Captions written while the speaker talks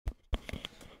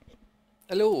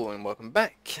Hello and welcome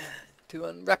back to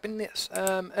unwrapping this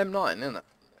M9, isn't it?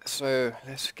 So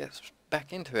let's get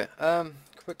back into it.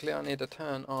 Quickly I need to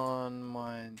turn on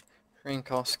my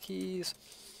screencast keys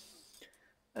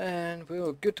and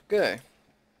we're good to go.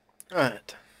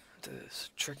 Right,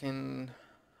 just checking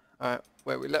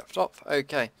where we left off.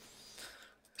 Okay,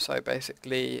 so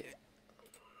basically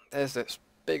there's this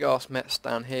big ass mess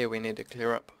down here we need to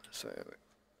clear up. So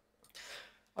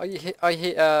I hit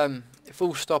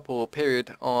full stop or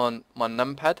period on my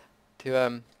numpad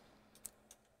to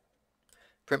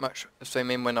pretty much zoom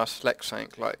in when I select something,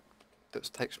 like that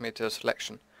takes me to a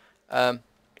selection. And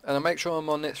I make sure I'm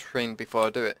on this screen before I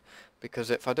do it, because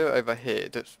if I do it over here,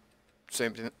 it just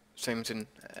zooms in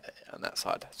on that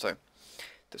side. So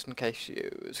just in case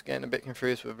you was getting a bit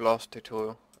confused with the last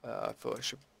tutorial, I thought I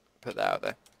should put that out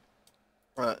there.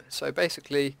 Right, so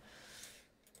basically,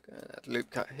 gonna add a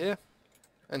loop cut here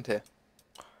and here.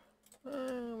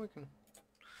 We can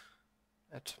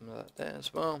add some of that there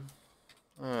as well.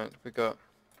 Alright, we got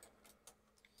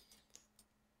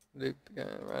loop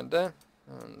going around there,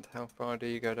 and how far do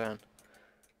you go down?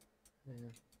 Yeah.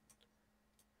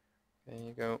 Okay,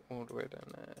 you go all the way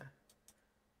down there.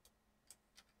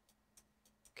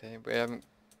 Okay, we haven't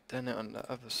done it on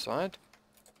the other side.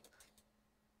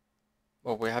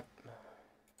 Well, we have,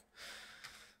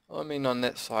 I mean on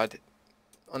that side,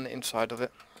 on the inside of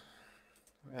it.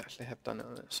 We actually have done it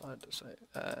on that side, so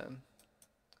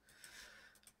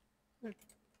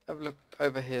have a look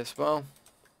over here as well.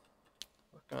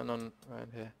 What's going on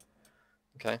around here?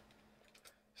 Okay,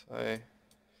 so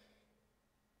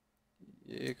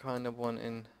you kind of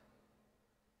wanting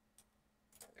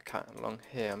a cut along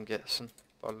here, I'm guessing,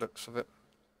 by the looks of it.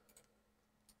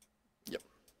 Yep.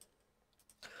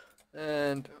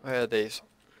 And where are these?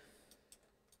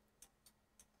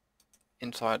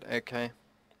 Inside, okay.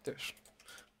 Just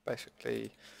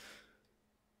basically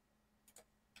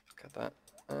look at that.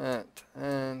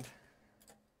 And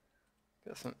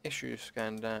got some issues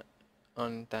going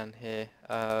down here.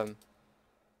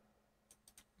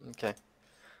 Okay.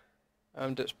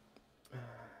 I'm just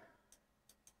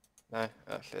no,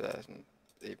 actually that isn't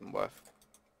even worth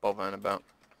bothering about.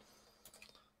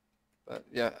 But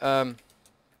yeah,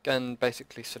 can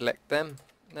basically select them,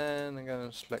 and I'm going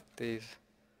to select these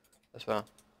as well,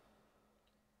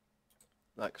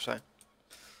 like so.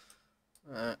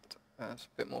 That's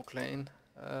a bit more clean.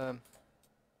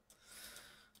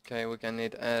 Okay, we're going to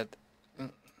need to add.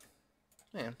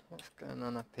 Man, what's going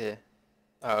on up here?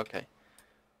 Oh, okay.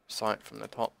 Sight from the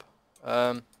top.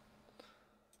 We're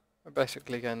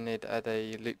basically going to need to add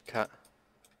a loop cut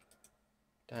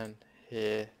down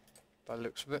here, by the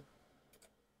looks of it.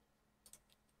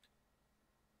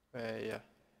 Yeah.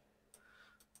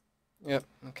 Yep,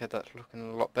 okay, that's looking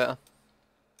a lot better.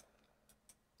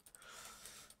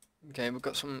 Okay, we've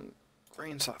got some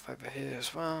green stuff over here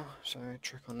as well, so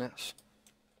trick on this.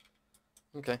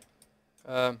 Okay,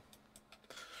 that's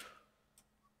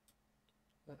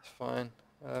fine.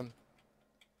 And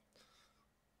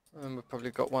we've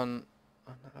probably got one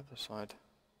on the other side,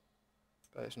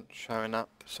 but it isn't showing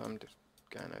up, so I'm just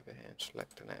going over here and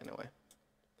selecting it anyway.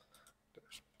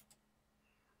 Just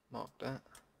mark that.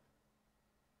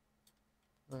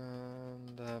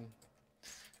 And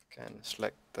can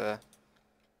select the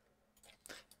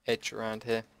edge around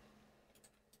here.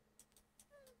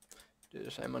 Do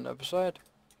the same on the other side.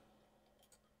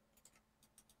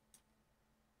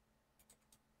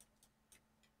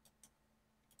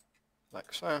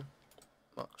 Like so.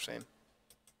 Mark same.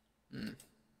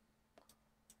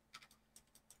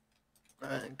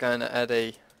 I'm going to add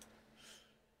a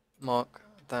mark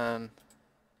down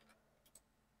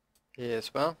here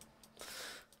as well.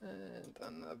 And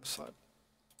on the other side.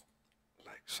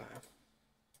 Like so.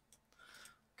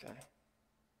 Okay.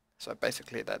 So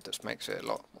basically that just makes it a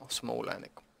lot more smaller and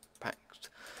it compacts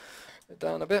it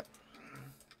down a bit.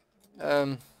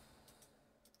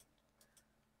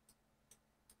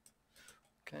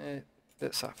 Okay,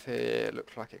 this up here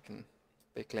looks like it can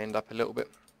be cleaned up a little bit.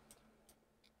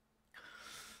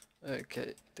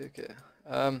 Okay,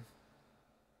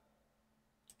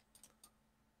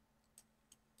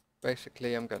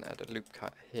 basically I'm going to add a loop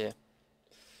cut here.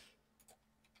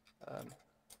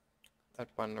 Add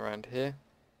one around here.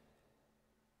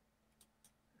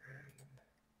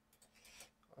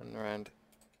 One around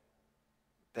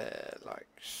there, like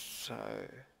so.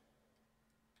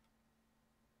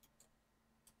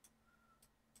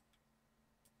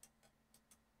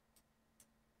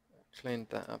 Cleaned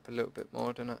that up a little bit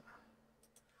more, didn't it?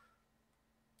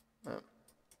 Oh.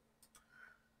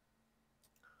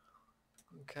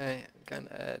 Okay, I'm going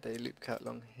to add a loop cut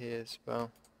along here as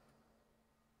well.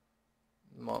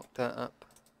 mark that up.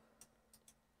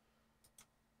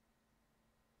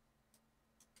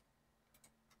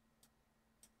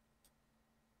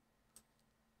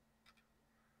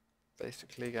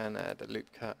 Basically going to add a loop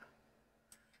cut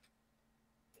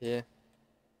here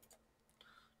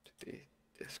to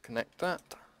disconnect that.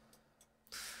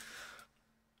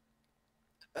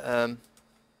 Going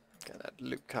to add a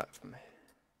loop cut from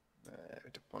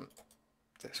want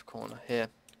this corner here.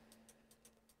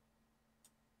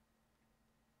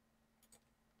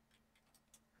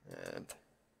 And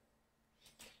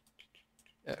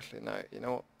actually no, you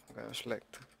know what, I'm going to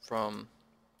select from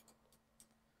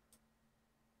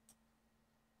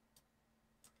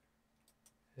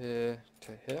here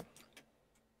to here.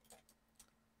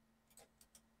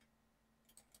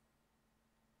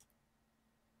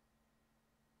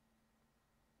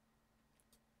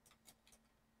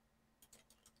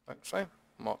 Like so,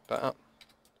 mark that up.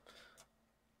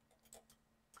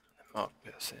 Mark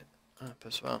this up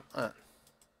as well.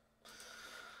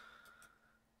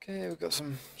 Okay, we've got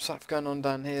some stuff going on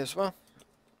down here as well.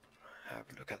 Have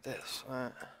a look at this.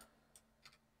 Going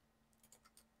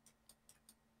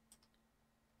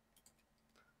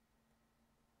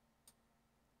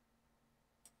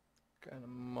to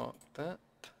mark that.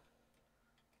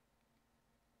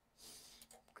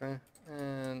 Okay,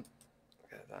 and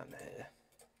go down here.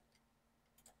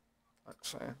 Like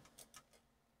so.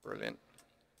 Brilliant.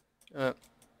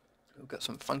 We've got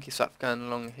some funky stuff going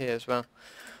along here as well.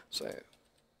 So,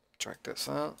 drag this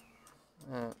out.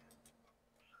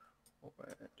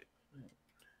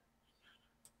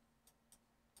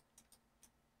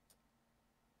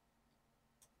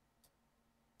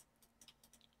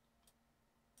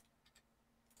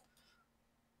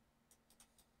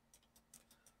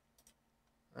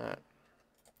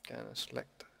 Going to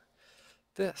select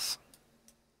this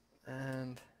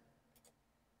and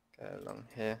go along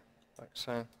here like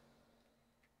so.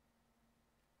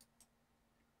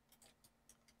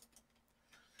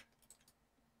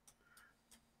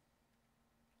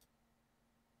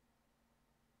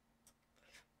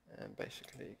 And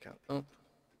basically come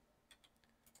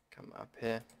up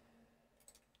here.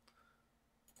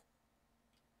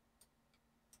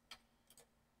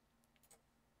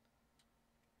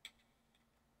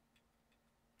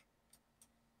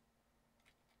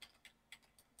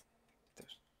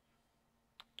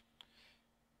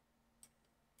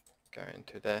 Go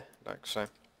into there like so.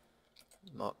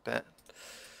 Mark that.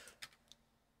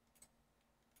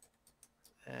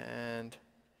 And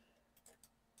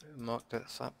mark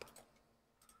this up.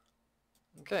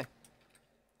 Okay.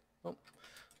 Oh.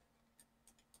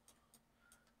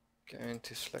 Going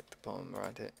to select the bottom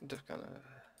right here. I'm just gonna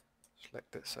select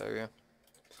this area.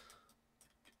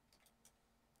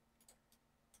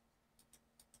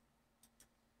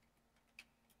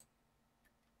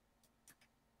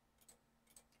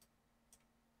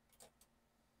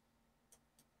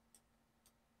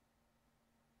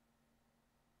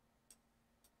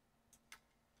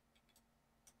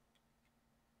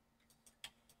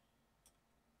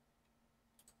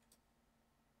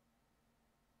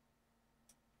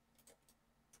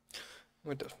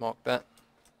 We'll just mark that,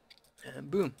 and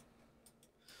boom.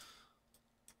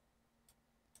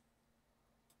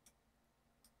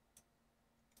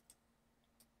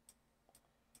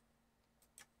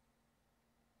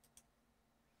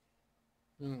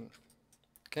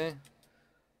 Okay.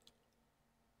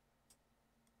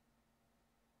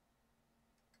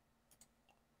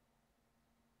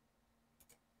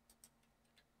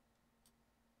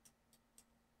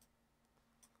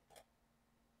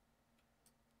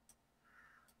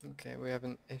 Okay, we're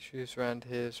having issues around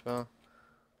here as well.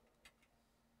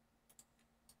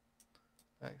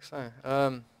 Like so.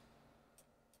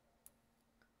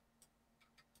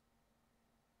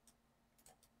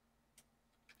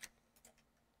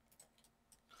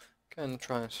 Go and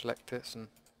try and select this, and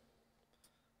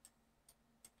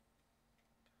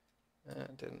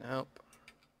it didn't help.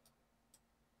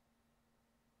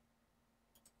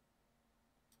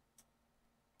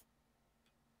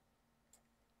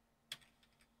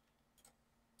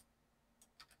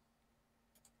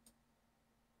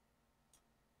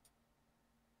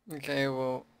 Okay,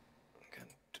 well, I can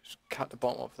just cut the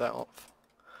bottom of that off.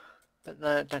 But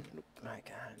no, it don't look like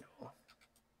a handle.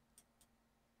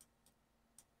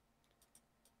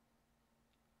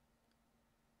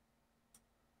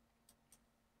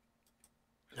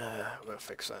 We'll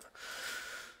fix that.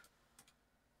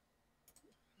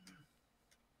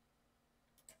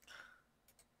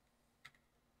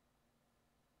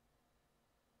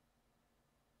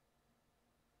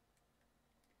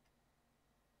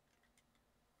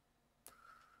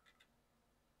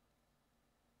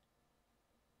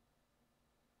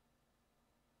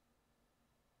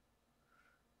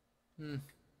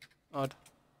 Odd.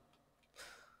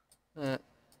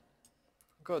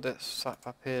 Got this sap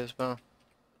up here as well.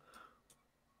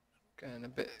 Getting a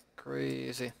bit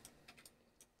crazy.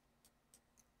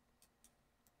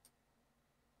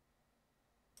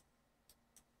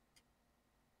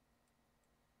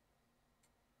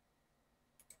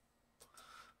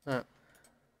 Right.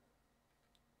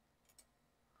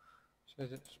 So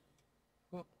this.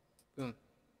 Oh, boom.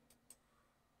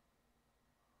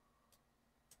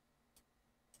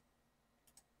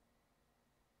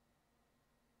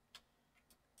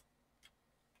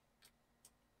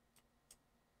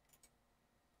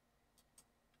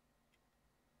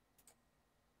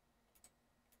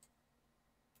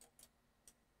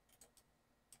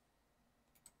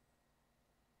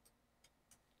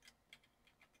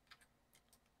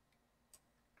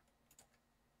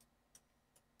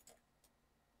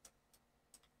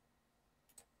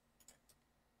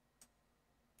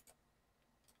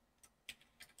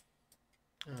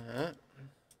 Alright.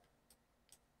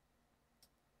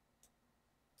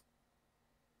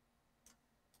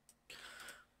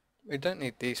 We don't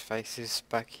need these faces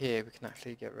back here, we can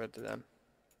actually get rid of them.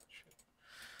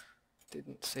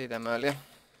 Didn't see them earlier.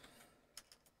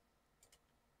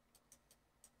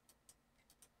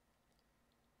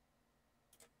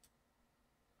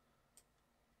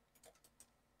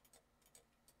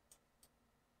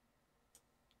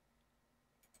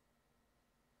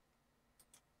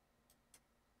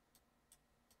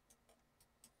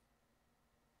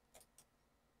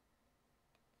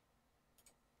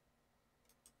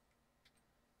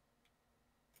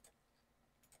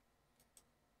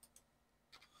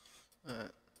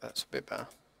 That's a bit better.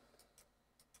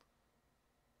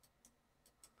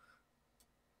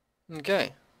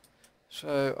 Okay,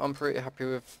 so I'm pretty happy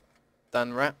with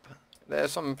unwrap. There are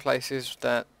some places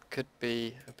that could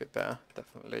be a bit better.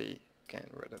 Definitely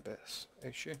getting rid of this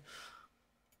issue.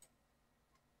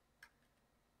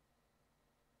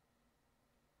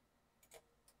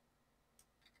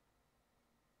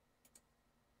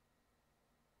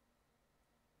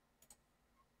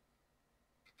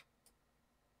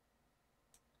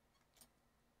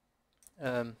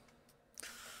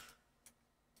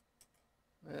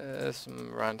 There's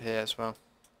some around here as well.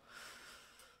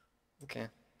 Okay.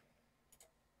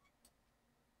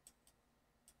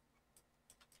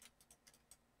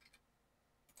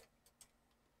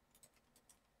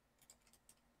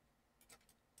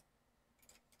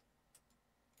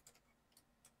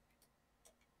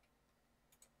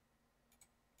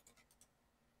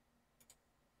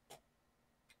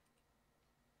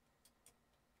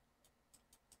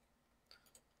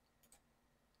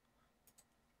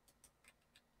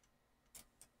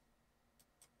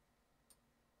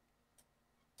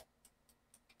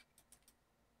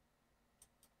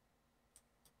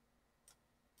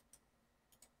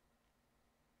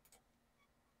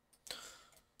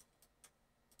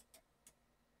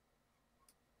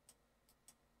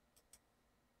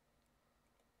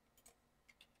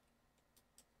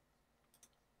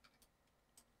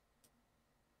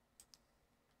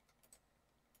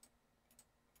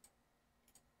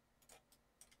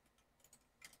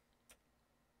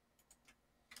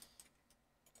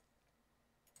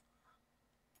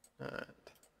 Alright.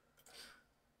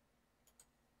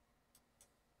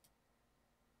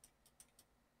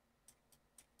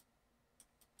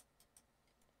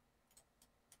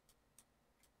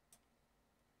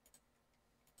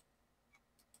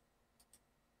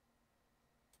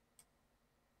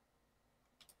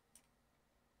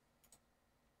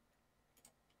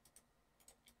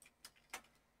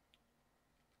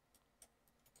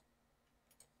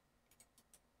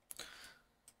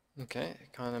 Okay,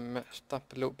 it kind of messed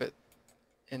up a little bit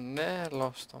in there.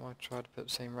 Last time I tried to put the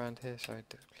same round here, so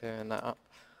just clearing that up.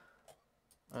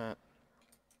 Alright.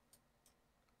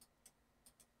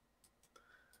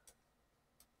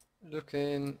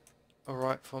 Looking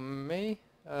alright for me.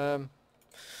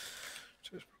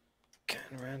 Just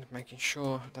getting around making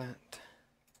sure that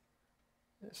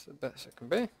it's the best it can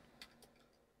be.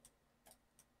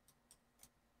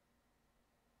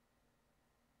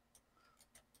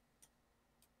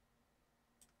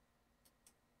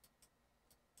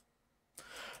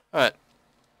 Alright,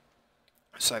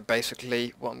 so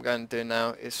basically what I'm going to do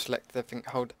now is select everything,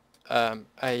 hold A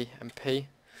and P.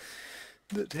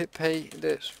 Hit P,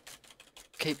 let's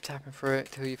keep tapping through it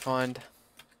till you find.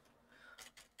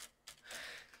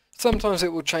 Sometimes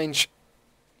it will change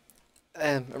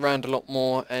around a lot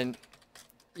more and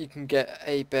you can get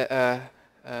a better,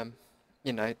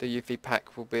 you know, the UV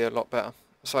pack will be a lot better.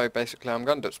 So basically I'm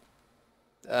going to just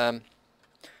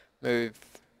move,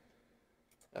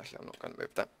 actually I'm not going to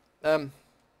move that.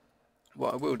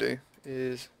 What I will do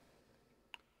is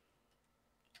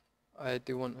I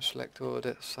do want to select all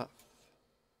this stuff.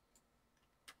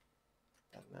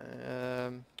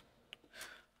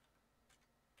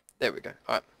 There we go.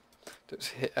 Alright, just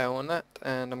hit L on that,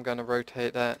 and I'm going to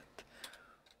rotate that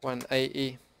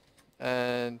 180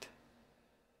 and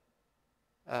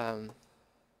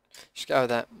scale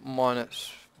that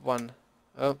 -1.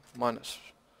 Oh, minus.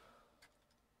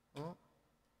 Oh,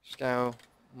 scale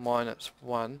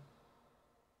 -1.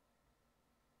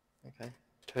 Okay,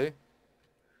 2.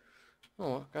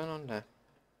 Oh, what's going on there?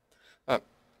 Oh.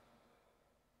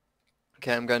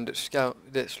 Okay, I'm going to scale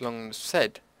this along the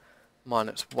Z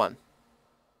 -1.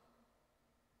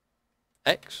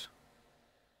 X,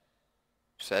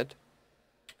 Z,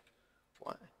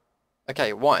 Y.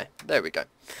 Okay, Y. There we go.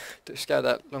 To scale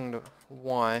that along the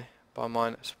Y by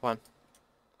 -1.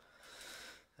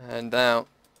 And now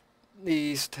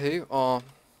these two are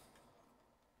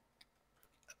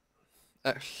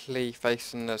actually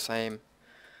facing the same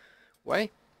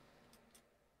way.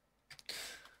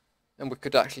 And we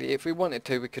could actually, if we wanted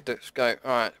to, we could just go,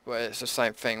 alright, well it's the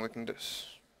same thing, we can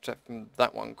just, except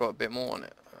that one got a bit more on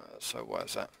it. So what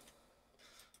is that?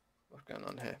 What's going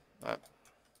on here? Let's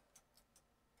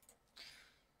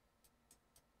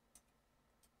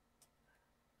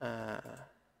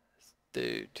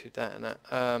do to that and that.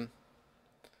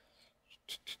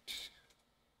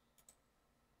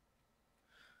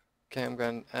 Okay, I'm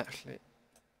going to actually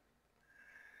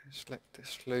select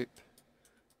this loop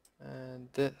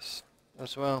and this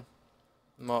as well.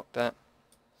 Mark that.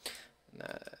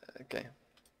 Okay.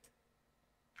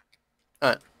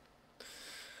 Alright.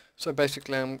 So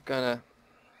basically I'm gonna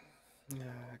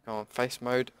go on face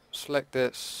mode, select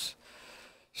this,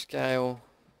 scale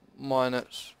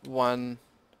 -1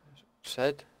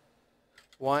 Z,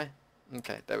 Y.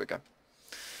 Okay, there we go.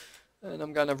 And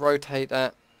I'm gonna rotate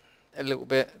that a little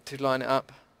bit to line it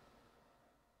up.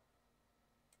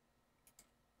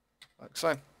 Like so.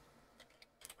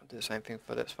 I'll do the same thing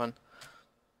for this one.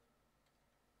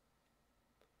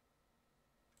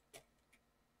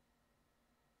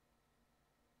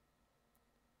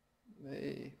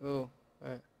 Oh,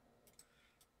 right.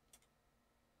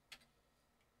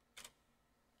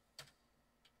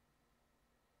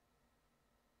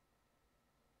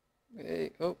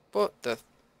 Oh, what the?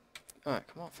 Alright,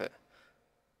 come off it.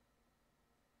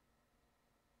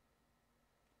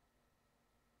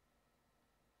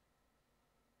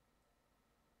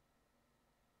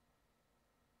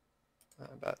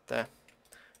 About there.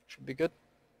 Should be good.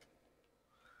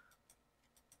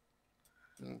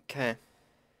 Okay.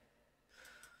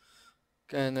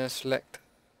 Gonna select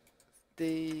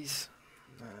these.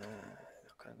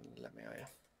 Let me know.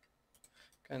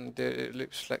 Gonna do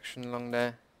loop selection along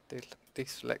there.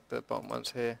 Deselect the bottom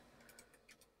ones here.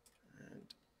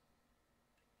 And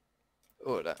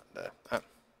all that there.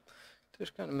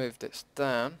 Just gonna move this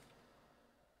down.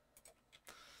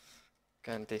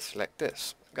 Gonna deselect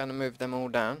this. Gonna move them all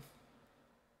down.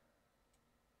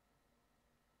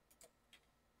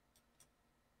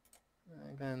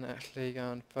 I'm gonna actually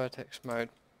go on vertex mode.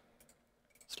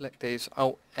 Select these.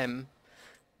 Alt M.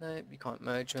 No, you can't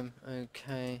merge them.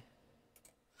 Okay.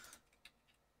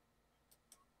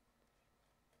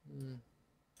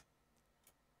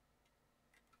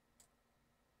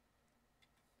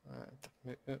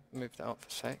 Move that out for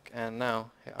a sec, and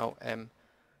now hit Alt M,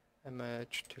 and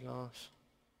merge to last.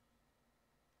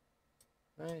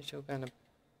 No, you're still going to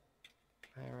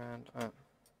play around.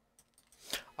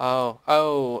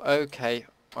 Oh, okay.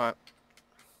 Right.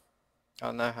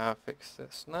 I know how to fix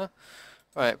this now.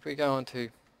 Right, if we go on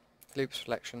to loop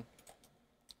selection,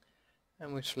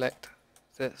 and we select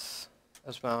this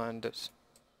as well, and just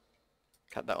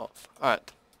cut that off.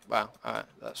 Alright, wow, alright,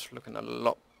 that's looking a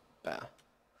lot better.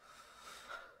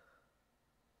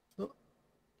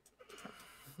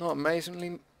 Not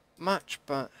amazingly much,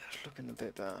 but it's looking a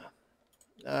bit better.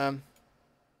 So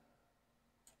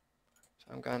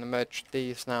I'm going to merge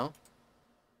these now.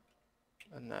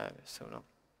 And no, it's still not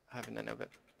having any of it.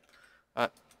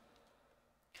 Alright.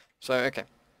 So, okay.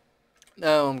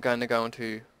 Now I'm going to go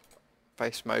into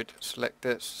face mode, select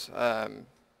this,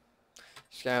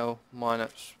 scale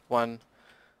 -1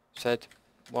 Z,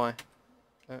 Y.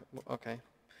 Okay.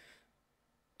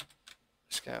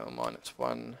 Scale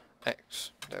 -1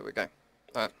 X. There we go.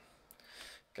 Alright.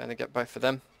 Going to get both of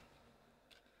them.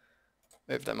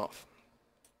 Move them off.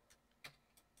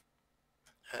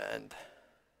 And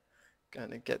going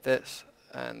to get this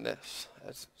and this,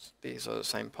 as these are the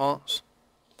same parts.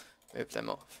 Move them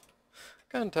off.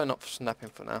 Going to turn off snapping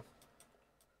for now.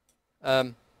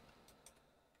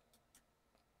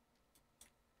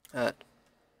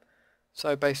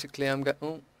 So basically I'm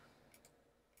going.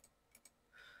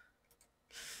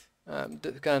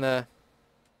 Just gonna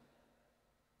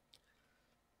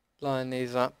line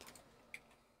these up.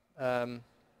 Gonna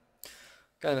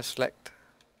select.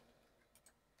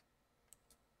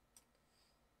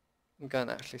 I'm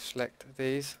gonna actually select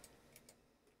these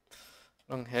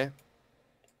along here,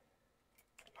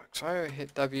 like so.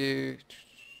 Hit W.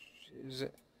 Is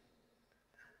it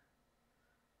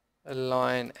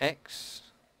align X?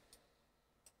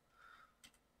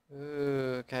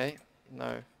 Okay,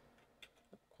 no, not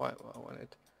quite what I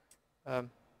wanted.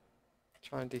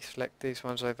 Try and deselect these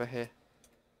ones over here.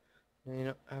 No, you're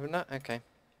not having that? Okay.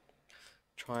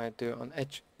 Try and do it on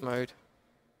edge mode.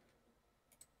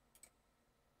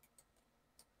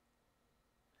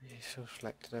 You're still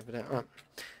selected over there. Right.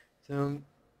 So I'm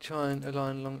trying to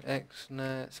align along X.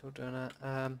 No, it's all doing that.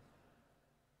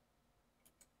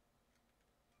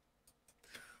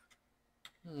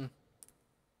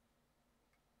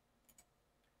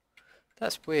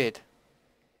 That's weird.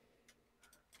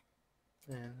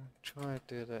 Yeah, try to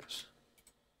do this.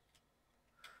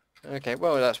 Okay,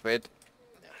 well that's weird.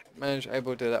 Managed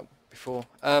able to do that before.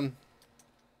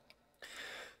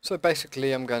 So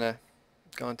basically I'm gonna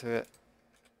go into it.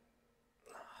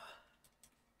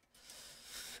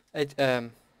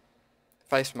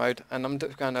 Face mode, and I'm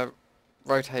just gonna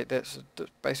rotate this,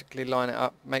 just basically line it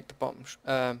up, make the bottom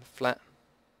flat.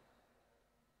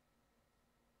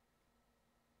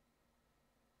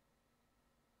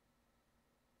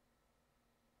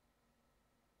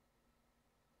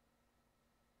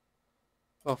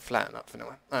 Well, flatten up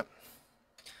anyway. Right.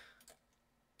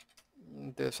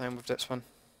 Do the same with this one.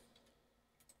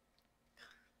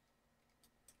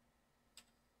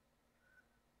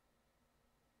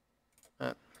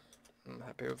 Right. I'm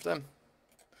happy with them.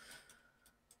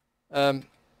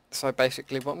 So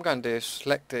basically what I'm going to do is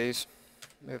select these,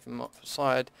 move them off the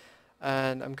side,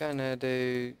 and I'm going to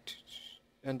do,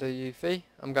 under UV,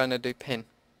 I'm going to do pin.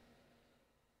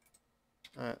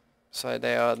 Alright, so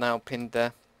they are now pinned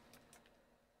there.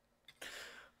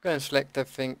 I'm going to select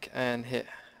everything and hit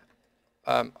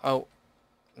Alt,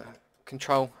 no,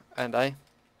 Control and A.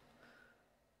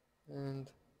 And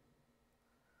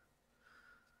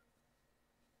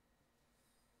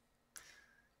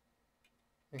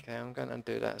okay, I'm going to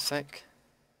undo that a sec.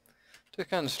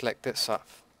 Just going to select this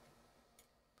stuff.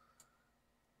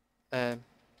 Hey,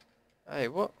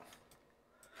 what?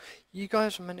 You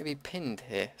guys are meant to be pinned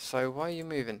here, so why are you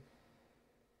moving?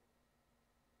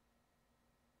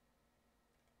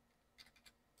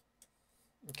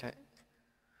 Okay.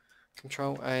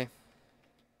 Control A.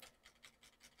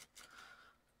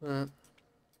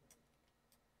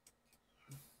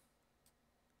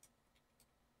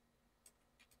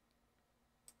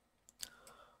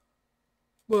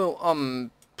 Well,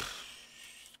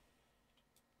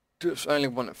 just only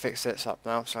want to fix this up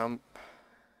now, so I'm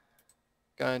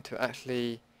going to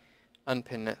actually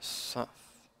unpin this stuff.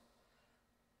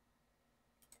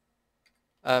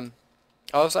 I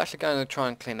was actually going to try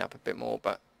and clean up a bit more,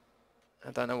 but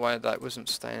I don't know why that wasn't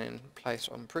staying in place.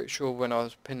 I'm pretty sure when I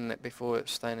was pinning it before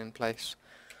it's staying in place.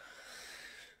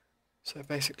 So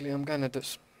basically I'm going to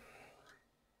just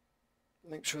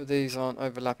make sure these aren't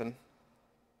overlapping.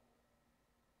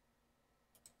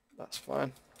 That's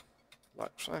fine,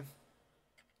 like so.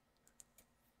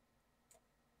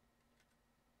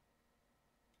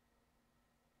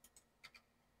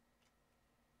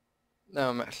 Now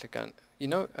I'm actually going, you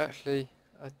know, actually,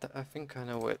 I think I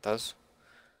know what it does.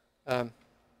 Now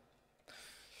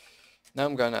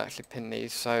I'm going to actually pin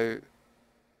these, so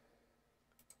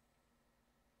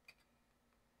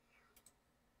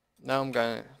now I'm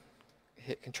going to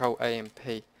hit Control A and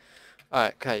P.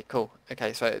 Alright, okay, cool.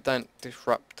 Okay, so it don't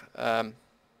disrupt where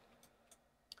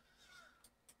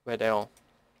they are,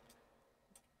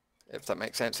 if that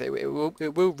makes sense. It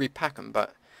will repack them,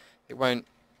 but it won't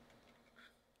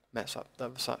mess up the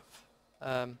other stuff.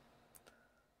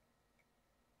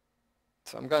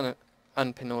 So I'm going to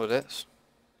unpin all of this.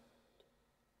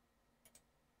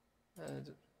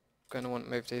 Going to want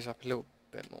to move these up a little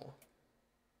bit more.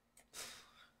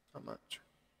 Not much.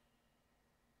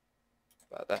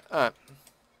 About that. Alright.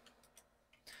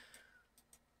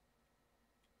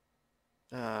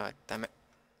 Ah, damn it.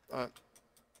 Alright.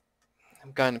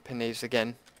 I'm going to pin these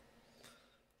again.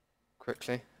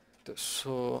 Quickly. Just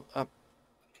saw up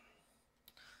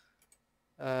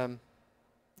the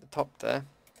top there.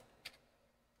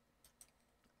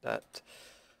 That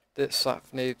this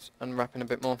stuff needs unwrapping a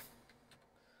bit more.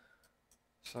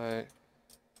 So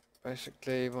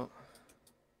basically what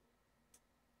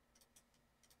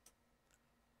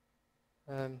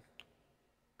go on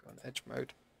edge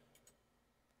mode.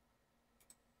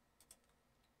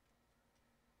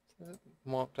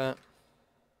 Mark that.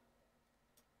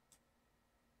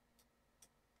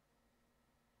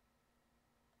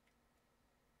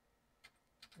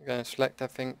 I'm going to select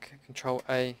everything, Control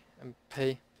A and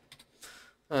P.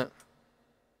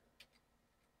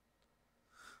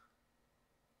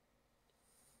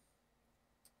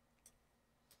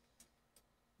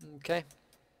 Okay,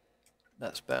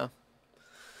 that's better.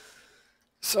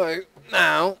 So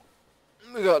now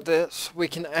we got this. We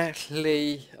can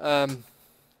actually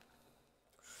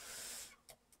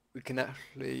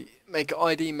make an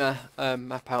ID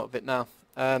map out of it now.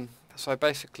 So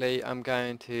basically, I'm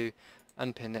going to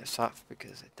unpin this up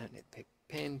because I don't need to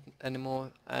pin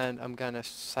anymore, and I'm going to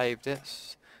save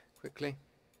this quickly,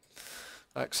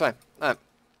 like so.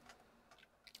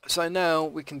 So now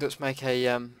we can just make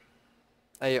a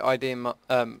ID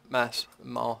mask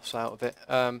out of it.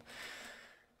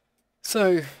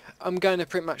 So I'm going to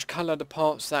pretty much colour the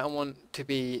parts that I want to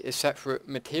be a separate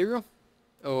material,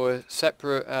 or a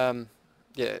separate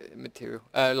material.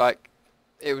 Like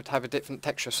it would have a different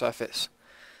texture surface,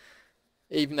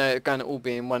 even though it's going to all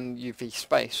be in one UV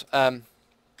space.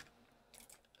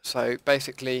 So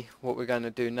basically, what we're going to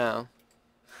do now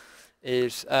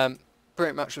is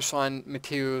pretty much assign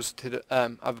materials to the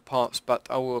other parts, but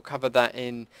I will cover that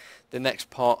in the next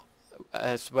part,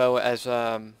 as well as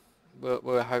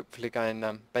we're hopefully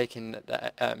going baking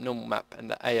the normal map and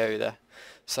the AO there.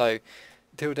 So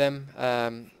till then,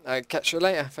 I'll catch you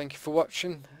later. Thank you for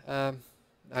watching. I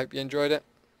hope you enjoyed it.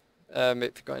 If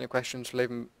you've got any questions, leave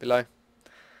them below.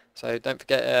 So don't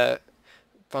forget,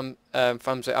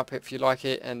 thumbs it up if you like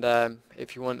it, and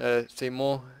if you want to see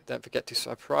more, don't forget to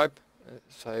subscribe.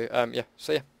 So yeah,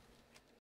 see ya.